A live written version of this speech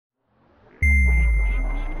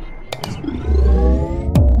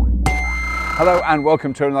Hello and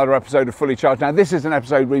welcome to another episode of Fully Charged. Now this is an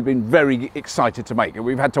episode we've been very excited to make and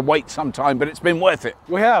we've had to wait some time, but it's been worth it.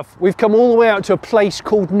 We have. We've come all the way out to a place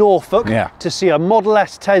called Norfolk to see a Model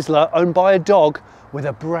S Tesla owned by a dog with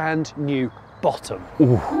a brand new bottom.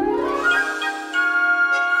 Ooh.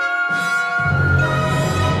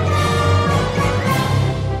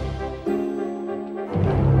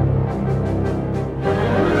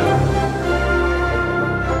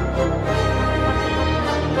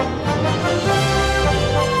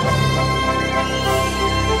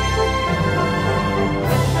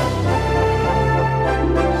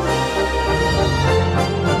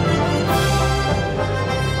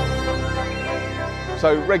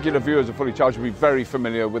 So regular viewers of Fully Charged will be very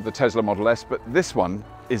familiar with the Tesla Model S, but this one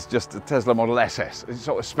is just a Tesla Model SS. It's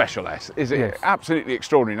sort of special S. Is it? Yes. Absolutely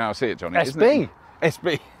extraordinary now I see it, Johnny. SB.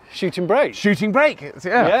 SB. Shooting brake. Shooting brake.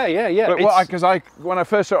 Yeah. Yeah. But when I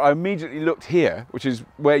first saw it, I immediately looked here, which is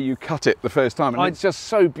where you cut it the first time, and it's just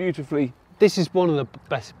so beautifully. This is one of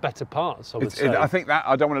the better parts, I would say. I think that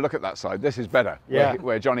I don't want to look at that side. This is better. Yeah.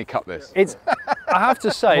 Where Johnny cut this. It's. I have to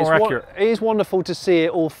say, Accurate. It is wonderful to see it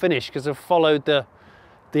all finished because I've followed the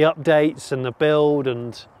updates and the build,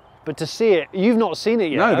 but to see it, you've not seen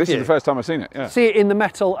it yet. No, this is the first time I've seen it. Yeah. See it in the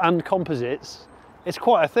metal and composites. It's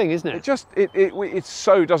quite a thing, isn't it? It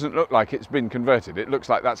so doesn't look like it's been converted. It looks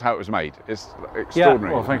like that's how it was made. It's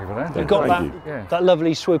extraordinary. Well, thank you for that. You've got that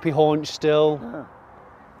lovely swoopy haunch still. Yeah.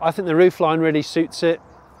 I think the roofline really suits it.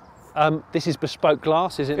 This is bespoke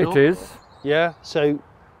glass, is it not? It is. Yeah, so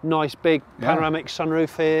nice big panoramic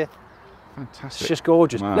sunroof here. Fantastic. It's just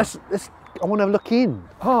gorgeous. Wow. Let's. I want to look in.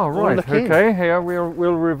 Oh right. Okay. Here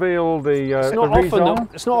we'll reveal the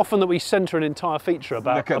It's not often that we centre an entire feature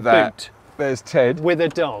about look at a that. boot There's Ted with a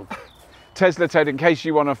dog. Tesla Ted. In case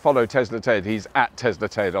you want to follow Tesla Ted, he's at Tesla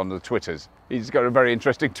Ted on the Twitters. He's got a very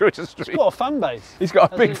interesting Twitter stream. He's got a fan base. He's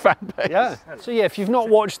got a big fan base. Yeah. So yeah, if you've not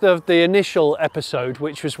watched the initial episode,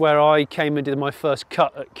 which was where I came and did my first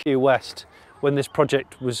cut at QWest when this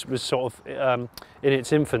project was sort of in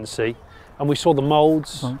its infancy, and we saw the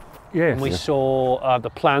moulds. Yes. And we saw the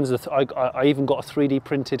plans. I even got a 3D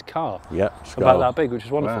printed car. Yeah. About that big, which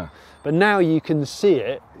is wonderful. Wow. But now you can see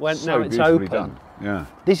it when now it's open. Done. Yeah.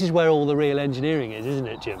 This is where all the real engineering is, isn't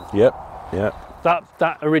it, Jim? Yep. Yep.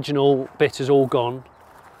 That original bit is all gone.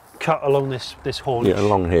 Cut along this haunch. Yeah,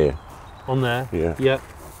 along here. On there. Yeah. Yep.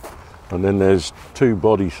 And then there's two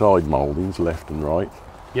body side mouldings, left and right.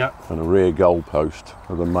 Yep. And a rear goalpost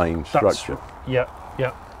of the main structure. Yep.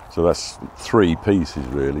 Yep. So that's three pieces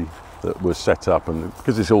really that were set up, and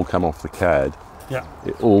because it's all come off the CAD,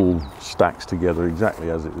 it all stacks together exactly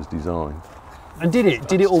as it was designed. And did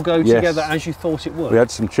it all go together as you thought it would? We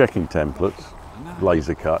had some checking templates,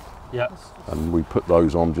 laser cut, and we put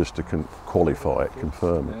those on just to qualify it,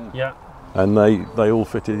 confirm it. Yeah. And they all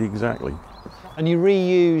fitted exactly. And you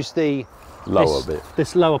reuse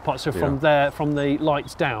this lower part, so from the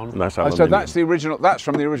lights down. And that's so that's the original. That's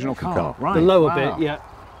from the original car. Right. The lower bit, yeah.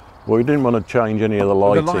 Well, we didn't want to change any of the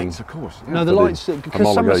lighting. The lights, of course. Yeah. No, the lights,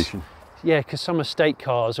 because some estate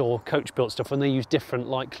cars or coach-built stuff, when they use different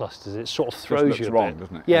light clusters, it sort of throws you a wrong, bit.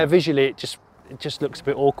 doesn't it? Yeah, visually it just looks a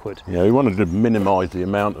bit awkward. Yeah, we wanted to minimise the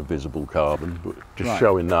amount of visible carbon, but just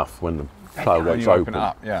show enough when the tailgate's open.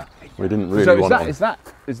 We didn't really want.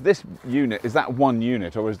 Is this unit? Is that one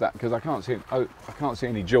unit, or is that because I can't see? I can't see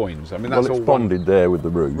any joins. I mean, that's it's all bonded there with the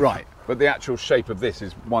roof. Right, but the actual shape of this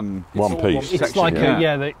is one piece. It's like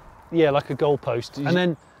like a goalpost. And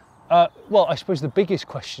then, well, I suppose the biggest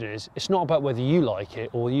question is, it's not about whether you like it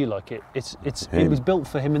or you like it. It was built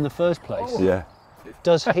for him in the first place. Yeah.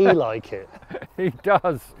 Does he like it? He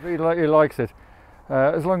does. He likes it,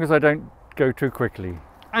 as long as I don't go too quickly.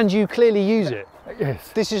 And you clearly use it. Yes.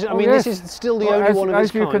 This is. I mean, this is still the only one of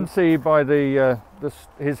its kind. As you can see by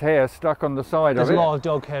his hair stuck on the side of it. There's a lot of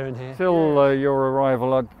dog hair in here. Till your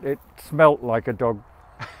arrival, it smelt like a dog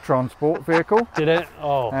transport vehicle. Did it?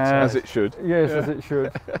 Oh, as it should. Yes, as it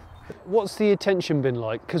should. What's the attention been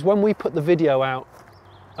like? Because when we put the video out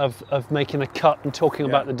of making a cut and talking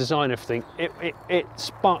about the design of everything, it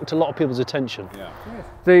sparked a lot of people's attention. Yeah.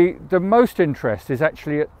 The most interest is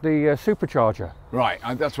actually at the supercharger. Right,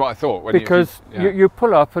 that's what I thought. Because you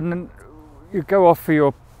pull up and then you go off for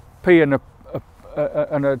your pee and a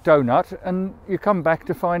donut, and you come back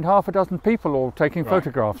to find half a dozen people all taking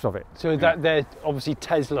photographs of it. So that they're obviously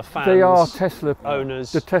Tesla fans. They are Tesla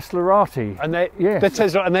owners. The Teslarati. And the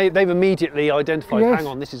Tesla, and they've immediately identified. Hang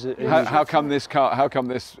on, this is. How come this car? How come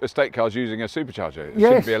this estate car is using a supercharger?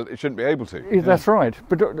 It shouldn't be able to. That's right.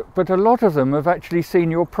 But a lot of them have actually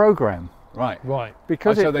seen your program. Right. Right.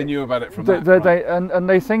 Because so they knew about it from that. And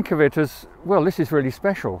they think of it as, well, this is really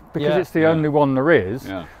special because it's the only one there is.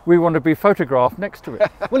 Yeah. We want to be photographed next to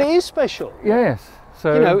it. Well, it is special. Yes.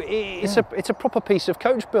 So You know, it's a proper piece of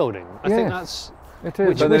coach building. I think that's it is.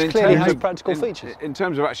 which But then which in clearly terms has of- practical features. In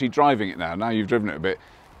terms of actually driving it now you've driven it a bit,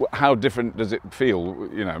 how different does it feel?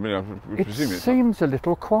 You know, I mean, I It presume it's seems a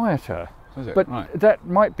little quieter. Is it? But Right. that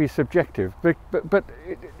might be subjective. But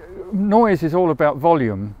noise is all about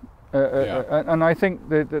volume, and I think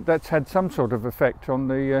that's had some sort of effect on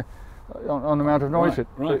the amount of noise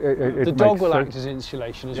Right, it The dog makes. will So- act as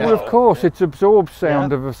insulation as Well, well. of course, it absorbs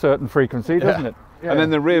sound of a certain frequency, doesn't it? And then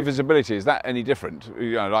the rear visibility, is that any different?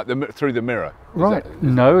 You know, like through the mirror? Right.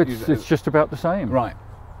 No, it's just about the same. Right.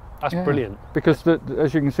 That's brilliant. Because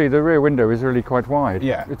as you can see, the rear window is really quite wide.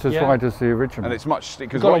 Yeah. It's as Yeah. wide as the original. And it's much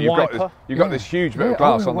because Got a you've got wiper. this huge bit of Yeah,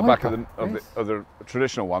 glass oh, on the back wiper. of the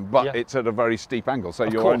traditional one, but Yeah. it's at a very steep angle, so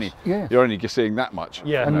you're course. only Yes. you're only seeing that much.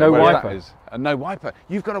 Yeah. And no whereas that wiper. and no wiper.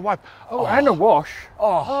 You've got a wiper. Oh, and a wash.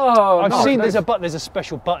 I've nice. seen there's a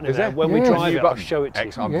special button in Is there. there? When we Yes. drive New it, I'll button. show it to you.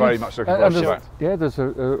 Excellent. I'm very much looking And forward to there's, that. yeah, there's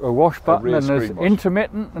a wash button rear and there's screen wash.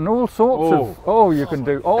 intermittent and all sorts of. Oh, you can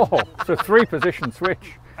do. Oh, it's a 3-position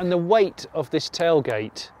switch. And the weight of this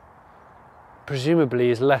tailgate presumably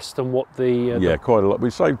is less than what the quite a lot. We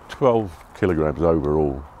saved 12 kilograms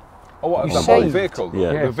overall. Oh, what, You the whole saved. vehicle? Yeah.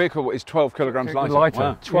 The Yes. vehicle is 12 kilograms lighter. Lighter.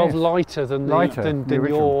 Wow. 12 Yes. lighter than Lighter, than the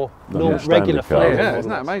original. your Than normal the standard regular car. flavour Yeah, model. isn't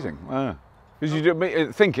that amazing? Because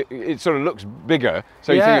you think it sort of looks bigger,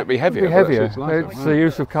 so you Yeah, think it'd be heavier. It'd but be actually heavier. it's lighter. It's the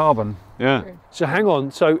use of carbon. Yeah, So hang on,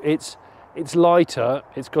 so it's lighter,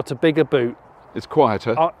 it's got a bigger boot, it's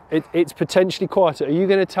quieter. it's potentially quieter. Are you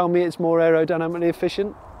going to tell me it's more aerodynamically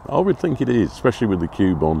efficient? I would think it is, especially with the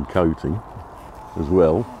Q-bond coating as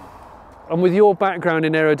well. And with your background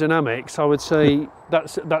in aerodynamics, I would say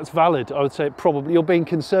that's valid. I would say it probably, you're being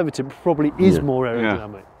conservative, it probably is Yeah. more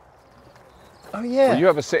aerodynamic. Oh yeah. Will you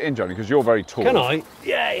have a sit in, Johnny? Because you're very tall. Can I?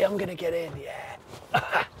 Yeah, I'm going to get in, yeah.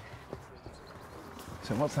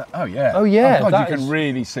 So what's that? Oh yeah. Oh, yeah, God, that you is- can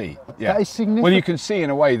really see. Yeah. that is significant. Well, you can see in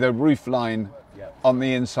a way the roof line on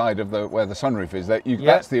the inside of where the sunroof is. Yeah.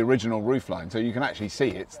 That's the original roof line, so you can actually see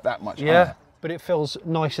it's that much Yeah, higher. but it feels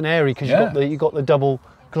nice and airy because Yeah. you got the double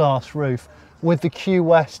glass roof with the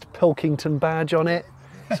QWest Pilkington badge on it.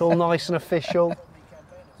 It's all nice and official.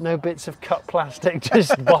 No bits of cut plastic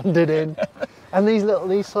just bonded in. And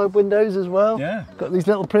these side windows as well. Yeah. Got these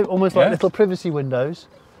little almost like Yeah. little privacy windows.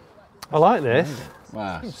 I like this.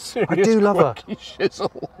 Wow. I do love her. Quirky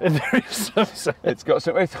shizzle. There is some- It's got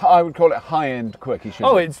some. I would call it high-end quirky shizzle.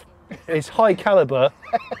 oh, it's high caliber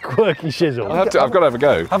quirky shizzle. I've got to have a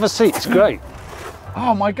go. Have a seat. It's great.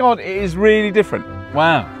 Oh my God, it is really different.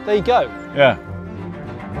 Wow. There you go. Yeah.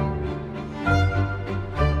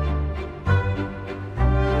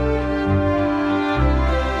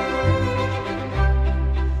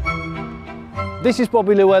 This is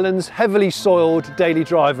Bobby Llewellyn's heavily soiled daily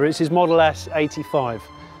driver. It's his Model S 85.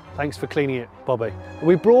 Thanks for cleaning it, Bobby.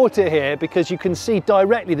 We brought it here because you can see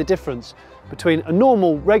directly the difference between a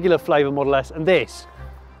normal regular flavour Model S and this,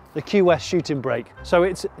 the QWest shooting brake. So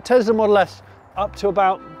it's Tesla Model S up to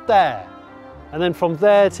about there. And then from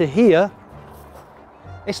there to here,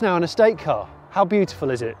 it's now an estate car. How beautiful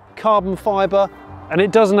is it? Carbon fibre, and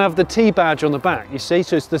it doesn't have the T badge on the back, you see?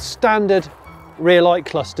 So it's the standard rear light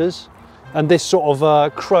clusters and this sort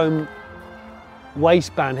of chrome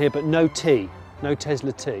waistband here, but no T, no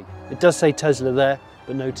Tesla T. It does say Tesla there,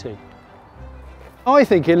 but no T. I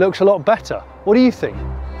think it looks a lot better. What do you think?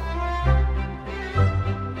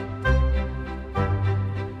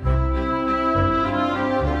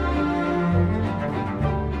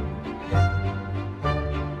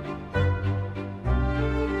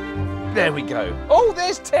 There we go. Oh,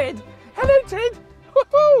 there's Ted. Hello, Ted.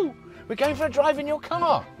 Woohoo! We're going for a drive in your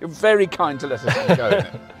car. You're very kind to let us have a go in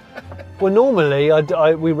it. Well, normally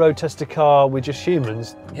we road test a car with just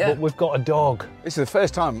humans, Yeah. but we've got a dog. This is the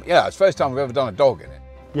first time. Yeah, it's the first time we've ever done a dog in it.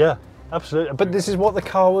 Yeah, absolutely. But this is what the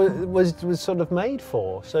car was sort of made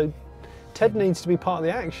for. So Ted needs to be part of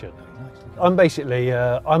the action. I'm basically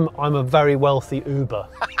I'm a very wealthy Uber,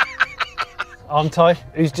 aren't I?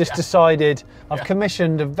 Who's just decided I've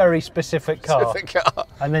commissioned a very specific car,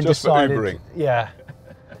 and then Just for decided, Ubering. yeah,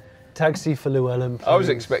 taxi for Llewellyn. I was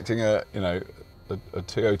please. expecting a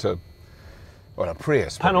Toyota, well, a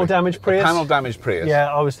Prius. Panel probably. damaged Prius? A panel damaged Prius.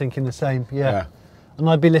 Yeah, I was thinking the same. Yeah. And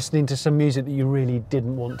I'd be listening to some music that you really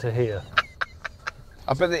didn't want to hear.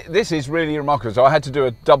 But this is really remarkable. So I had to do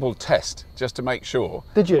a double test just to make sure.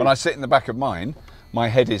 Did you? When I sit in the back of mine, my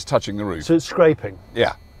head is touching the roof. So it's scraping.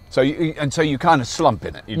 Yeah. So you kind of slump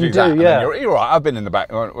in it. You do do, that. And yeah. then you're right. I've been in the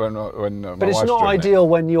back when my But it's wife's not driven it. ideal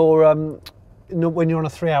when you're on a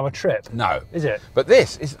 3-hour trip. No. Is it? But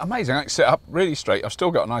this is amazing. I can sit up really straight. I've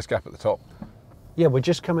still got a nice gap at the top, Yeah, we're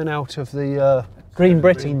just coming out of the Green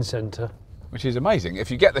Britain Centre. which is amazing.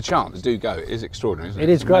 If you get the chance, do go. It is extraordinary, isn't it?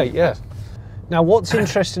 It is It's great, amazing yeah. place. Now, what's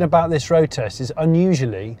interesting about this road test is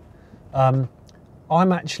unusually, I'm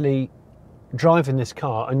actually driving this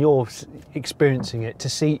car and you're experiencing it to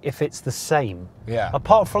see if it's the same. Yeah.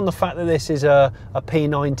 Apart from the fact that this is a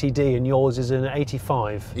P90D and yours is an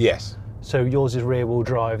 85. Yes. So yours is rear wheel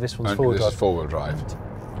drive, this one's And four-wheel this drive. is four-wheel drive.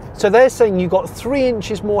 So they're saying you've got 3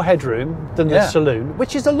 inches more headroom than the Yeah. saloon,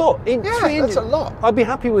 which is a lot. Yeah, 3 that's inches. a lot. I'd be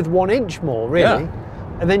happy with 1 inch more, really. Yeah.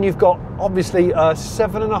 And then you've got obviously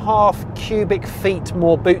 7.5 cubic feet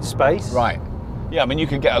more boot space. Right. Yeah, I mean, you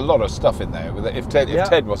could get a lot of stuff in there with it if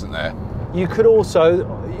Ted wasn't there. You could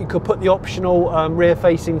put the optional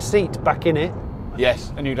rear-facing seat back in it.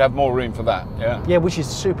 Yes, and you'd have more room for that. Yeah. Yeah, which is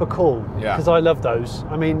super cool. Yeah. Because I love those.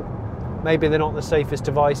 I mean, maybe they're not the safest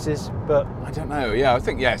devices, but I don't know. Yeah, I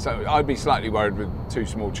think yes. I'd be slightly worried with 2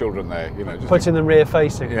 small children there. You know, just putting them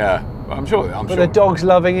rear-facing. Yeah, I'm sure. But the dog's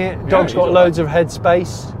loving it. Dog's he's got all loads of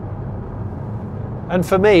headspace. And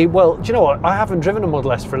for me, well, do you know what? I haven't driven a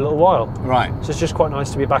Model S for a little while. Right. So it's just quite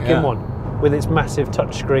nice to be back Yeah. in one with its massive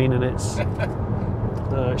touchscreen and its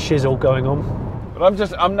shizzle going on.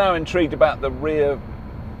 But I'm now intrigued about the rear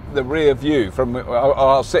view from.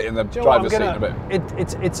 I'll sit in the Do you know what, driver's seat in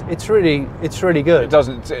a bit. It's really good. It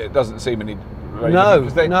doesn't seem any. No,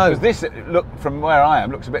 Because this look from where I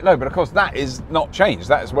am looks a bit low, but of course that is not changed.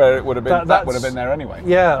 That's where it would have been. That would have been there anyway.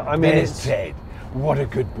 Yeah, I mean, There's Ted. What a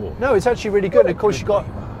good boy. No, it's actually really good. Of course, you got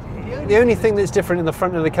the only thing that's different in the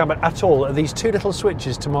front of the cabin at all are these 2 little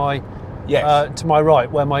switches to my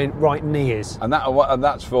right, where my right knee is. And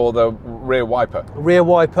that's for the rear wiper. Rear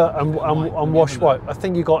wiper and wash wipe. I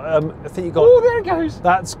think you got. Oh, there it goes.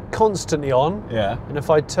 That's constantly on. Yeah. And if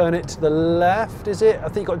I turn it to the left, is it? I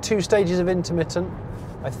think you've got 2 stages of intermittent.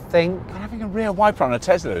 I think. But having a rear wiper on a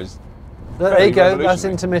Tesla is. There very you go. That's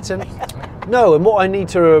revolutionary. intermittent. No, and what I need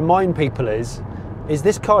to remind people is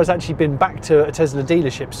this car has actually been back to a Tesla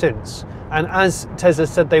dealership since, and as Tesla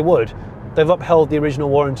said they would, they've upheld the original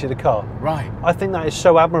warranty of the car. Right. I think that is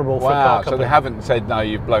so admirable for a car Wow. So company. they haven't said no,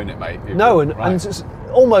 you've blown it, mate. No, and Right.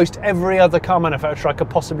 almost every other car manufacturer I could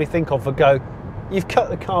possibly think of would go, you've cut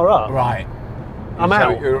the car up. Right. I'm So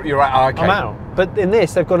out. You're right. Okay. I'm out. But in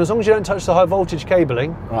this, they've gone, as long as you don't touch the high voltage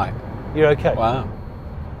cabling, Right. you're okay. Wow.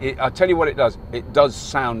 I tell you what it does. It does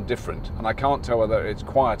sound different, and I can't tell whether it's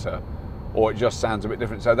quieter or it just sounds a bit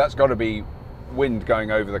different. So that's got to be wind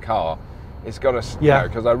going over the car. It's got to, Yeah.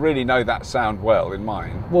 because I really know that sound well in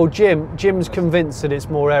mine. Well, Jim's convinced that it's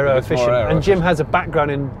more aero It's more efficient, aero and Jim efficient. has a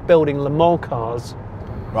background in building Le Mans cars.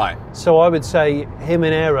 Right. So I would say him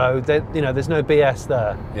and aero, there's no BS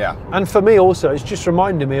there. Yeah. And for me also, it's just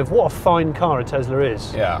reminded me of what a fine car a Tesla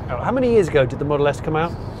is. Yeah. How many years ago did the Model S come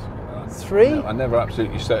out? 3? I'm never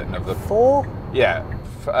absolutely certain of the. 4? Yeah.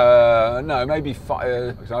 No, maybe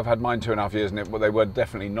 5. Because I've had mine 2.5 years, and they were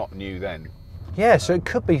definitely not new then. Yeah, so it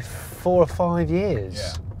could be 4 or 5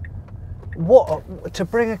 years. Yeah. To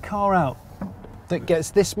bring a car out that gets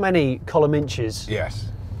this many column inches Yes.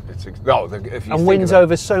 If you and think wins of it,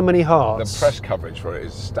 over so many the hearts, press coverage for it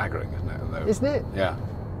is staggering, isn't it? isn't it? Yeah.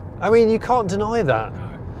 I mean, you can't deny that.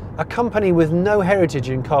 A company with no heritage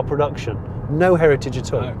in car production, no heritage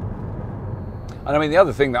at all. No. And I mean, the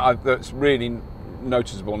other thing that's really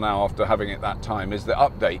noticeable now after having it that time is the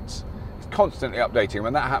updates. It's constantly updating. I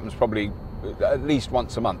mean, that happens probably at least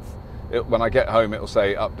once a month. When I get home, it'll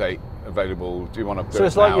say update available. Do you want to do So it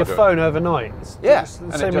it's like now? your Do it? phone overnight. Yes, It's the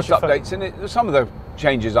and same it as just your phone. updates. And some of the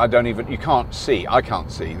changes you can't see. I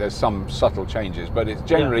can't see. There's some subtle changes, but it's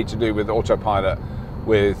generally to do with autopilot,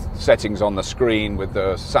 with settings on the screen, with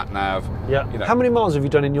the sat nav. Yeah. You know, How many miles have you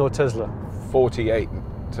done in your Tesla?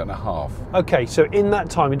 48.5. Okay, so in that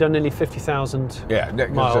time, you've done nearly 50,000 Yeah,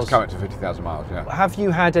 it's miles. just coming to 50,000 miles. Yeah. Have you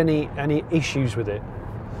had any issues with it?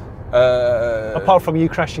 Apart From you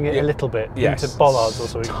crashing it a little bit into bollards or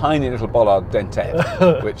something? Tiny little bollard dentette,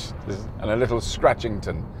 and a little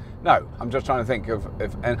scratchington. No, I'm just trying to think of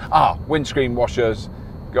windscreen washers,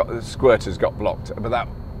 squirters got blocked, but that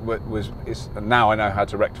now I know how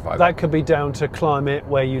to rectify that. That could be down to climate,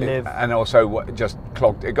 where you live. And also just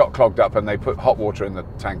clogged. It got clogged up, and they put hot water in the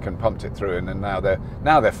tank and pumped it through, and now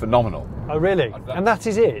they're phenomenal. Oh, really? And that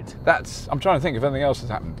is it? I'm trying to think if anything else has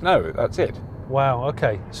happened. No, that's it. Wow,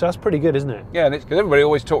 okay. So that's pretty good, isn't it? Yeah, and it's because everybody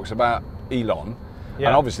always talks about Elon, Yeah.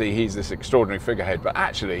 and obviously he's this extraordinary figurehead. But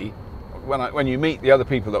actually, when you meet the other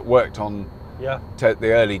people that worked on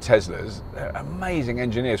the early Teslas, they're amazing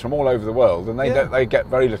engineers from all over the world, and they get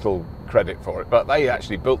very little credit for it, but they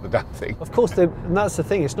actually built the damn thing. Of course, and that's the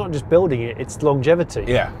thing, it's not just building it, it's longevity.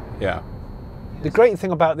 Yeah, yeah. The great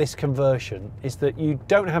thing about this conversion is that you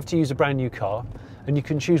don't have to use a brand new car, and you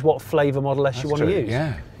can choose what flavour Model S you want to use.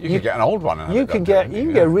 Yeah, you could get an old one. And you can get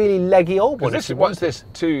a really leggy old one. What's this?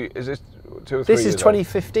 Is this 2 or 3 This is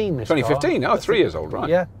 2015. This 2015. car. Oh, 3 years old, right?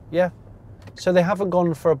 Yeah, yeah. So they haven't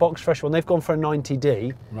gone for a box fresh one. They've gone for a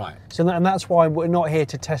 90D. Right. So and that's why we're not here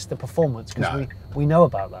to test the performance, because we know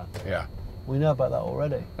about that. Yeah. We know about that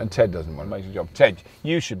already. And Ted does an amazing job. Ted,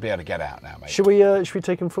 you should be able to get out now, mate. Should we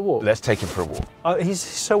take him for a walk? Let's take him for a walk. He's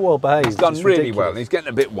so well behaved. He's done really ridiculous. well. He's getting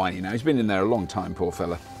a bit whiny now. He's been in there a long time, poor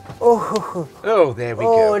fella. Oh, there we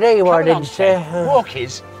go. Oh, there you are, Come on, then, Ted. sir. Walk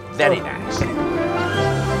is very nice.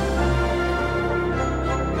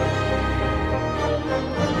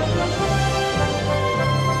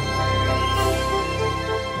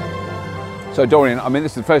 So Dorian, I mean,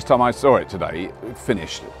 this is the first time I saw it today,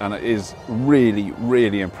 finished, and it is really,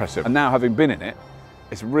 really impressive. And now having been in it,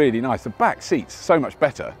 it's really nice. The back seat's so much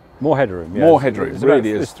better. More headroom, yeah. More headroom, There's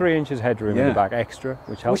really is. There's 3 inches headroom in the back extra,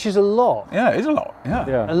 which helps. Which is a lot. Yeah, it is a lot, yeah.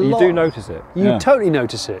 Yeah, A you lot. do notice it. You totally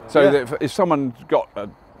notice it. So that if someone got a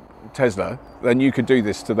Tesla, then you could do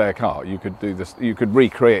this to their car. You could do this, you could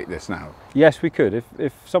recreate this now. Yes, we could.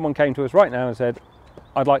 If someone came to us right now and said,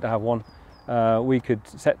 I'd like to have one, we could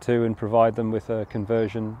set to and provide them with a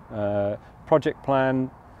conversion project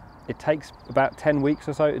plan. It takes about 10 weeks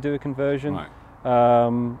or so to do a conversion.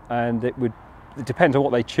 Right. And it depends on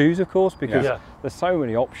what they choose, of course, because there's so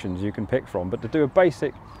many options you can pick from. But to do a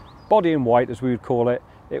basic body in white, as we would call it,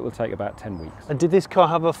 it will take about 10 weeks. And did this car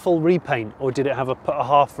have a full repaint, or did it have a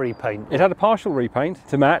half repaint? It had a partial repaint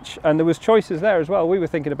to match, and there was choices there as well. We were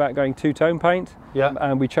thinking about going two-tone paint,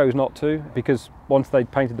 and we chose not to, because once they'd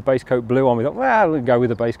painted the base coat blue on, we thought, well, we'll go with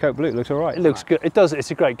the base coat blue. It looks all right. It looks good. It does.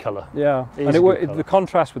 It's a great colour. Yeah, and the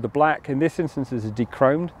contrast with the black in this instance is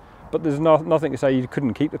dechromed, but there's nothing to say you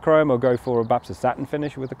couldn't keep the chrome or go for perhaps a satin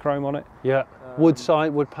finish with the chrome on it. Yeah. Wood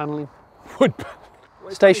side, wood panelling. Wood.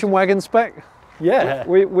 Station wagon spec. Yeah.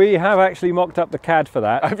 We have actually mocked up the CAD for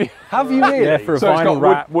that. Have you really? Yeah, for a So it's vinyl got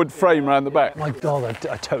wrap. wood frame around the back. My God,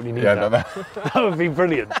 I totally need Yeah, that. That would be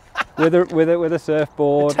brilliant. with a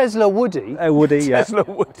surfboard. Tesla Woody. A Woody, yeah. Tesla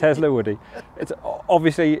Woody. Tesla Woody. It's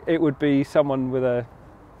obviously it would be someone with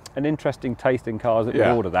an interesting taste in cars that would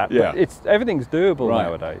order that. Yeah. But everything's doable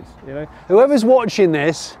nowadays. You know. Whoever's watching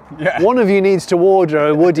this, one of you needs to order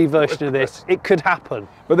a Woody version of this. It could happen.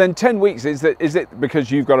 But then 10 weeks, is it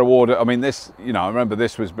because you've got to order? I mean, this, you know, I remember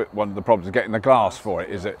this was one of the problems of getting the glass for it.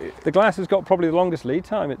 Is it? The glass has got probably the longest lead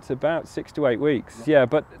time. It's about 6 to 8 weeks. Yeah,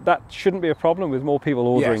 but that shouldn't be a problem with more people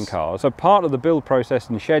ordering cars. So part of the build process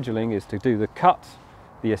and scheduling is to do the cut,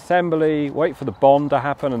 the assembly, wait for the bond to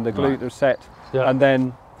happen and the glue to set, and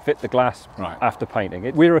then fit the glass after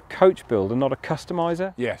painting. We're a coach builder, not a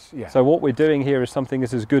customizer. Yes, yeah. So what we're doing here is something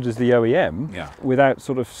that's as good as the OEM without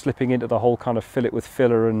sort of slipping into the whole kind of fill it with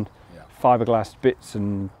filler and fiberglass bits,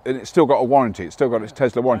 and it's still got a warranty. It's still got its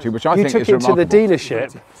Tesla warranty, which I think is remarkable. You took it to the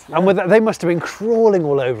dealership, and with that, they must have been crawling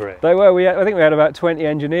all over it. They were. I think we had about 20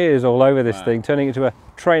 engineers all over this thing, turning it into a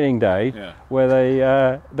training day where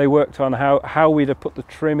they worked on how we'd have put the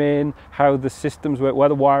trim in, how the systems work, where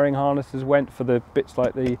the wiring harnesses went for the bits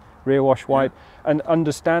like the rear wash wipe, and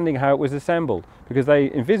understanding how it was assembled, because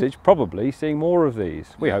they envisage probably seeing more of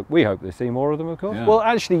these. We hope they see more of them, of course. Well,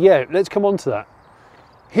 actually, let's come on to that.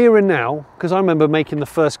 Here and now, because I remember making the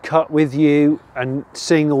first cut with you and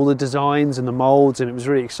seeing all the designs and the molds, and it was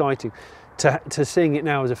really exciting, to seeing it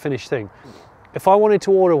now as a finished thing. If I wanted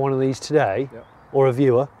to order one of these today, or a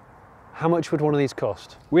viewer, how much would one of these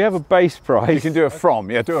cost? We have a base price. You can do a from,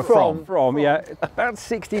 about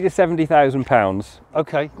 60 to 70,000 pounds.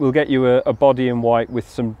 Okay. We'll get you a body in white with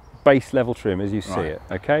some base level trim as you see it,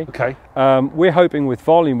 okay? Okay. We're hoping with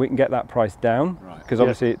volume we can get that price down, because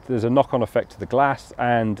obviously there's a knock-on effect to the glass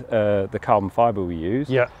and the carbon fibre we use.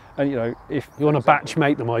 Yeah. And you know, if you want to batch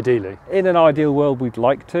make them ideally. In an ideal world we'd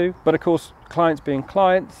like to, but of course clients being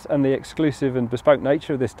clients and the exclusive and bespoke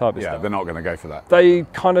nature of this type of stuff. They're not going to go for that. They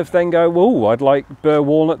kind of then go, well, I'd like burr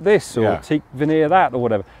walnut this or teak veneer that or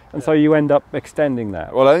whatever. And so you end up extending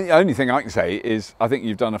that. Well, the only thing I can say is I think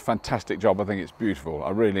you've done a fantastic job. I think it's beautiful. I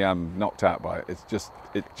really am knocked out by it.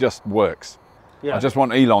 It just works. Yeah. I just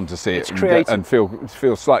want Elon to see it and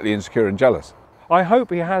feel slightly insecure and jealous. I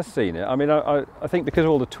hope he has seen it. I mean, I think because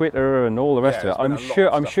of all the Twitter and all the rest of it,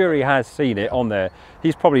 I'm sure he has seen it on there.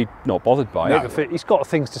 He's probably not bothered by it. He's got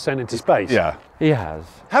things to send into space. Yeah, he has.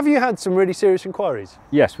 Have you had some really serious inquiries?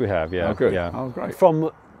 Yes, we have. Yeah. Oh, good. Yeah. Oh, great.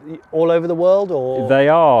 From all over the world, or? They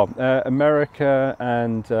are, America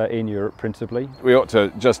and in Europe principally. We ought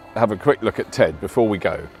to just have a quick look at Ted before we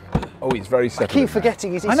go. Oh, he's very settled. I keep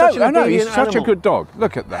forgetting he's I such an know, obedient he's such a animal. good dog.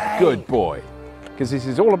 Look at that, good boy. Because this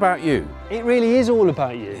is all about you. It really is all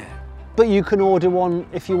about you. But you can order one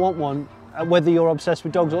if you want one, whether you're obsessed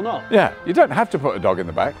with dogs or not. Yeah, you don't have to put a dog in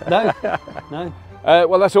the back. No, no.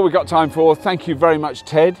 Well, that's all we've got time for. Thank you very much,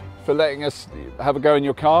 Ted, for letting us have a go in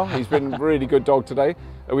your car. He's been a really good dog today.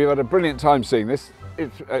 We've had a brilliant time seeing this.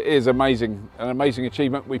 It is amazing, an amazing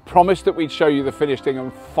achievement. We promised that we'd show you the finished thing,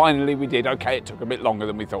 and finally we did. Okay, it took a bit longer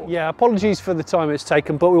than we thought. Yeah, apologies for the time it's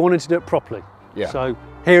taken, but we wanted to do it properly. Yeah. So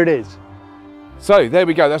here it is. So there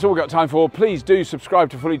we go, that's all we've got time for. Please do subscribe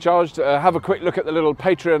to Fully Charged. Have a quick look at the little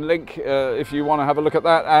Patreon link if you want to have a look at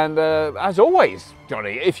that. And as always,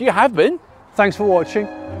 Johnny, if you have been, Thanks for watching.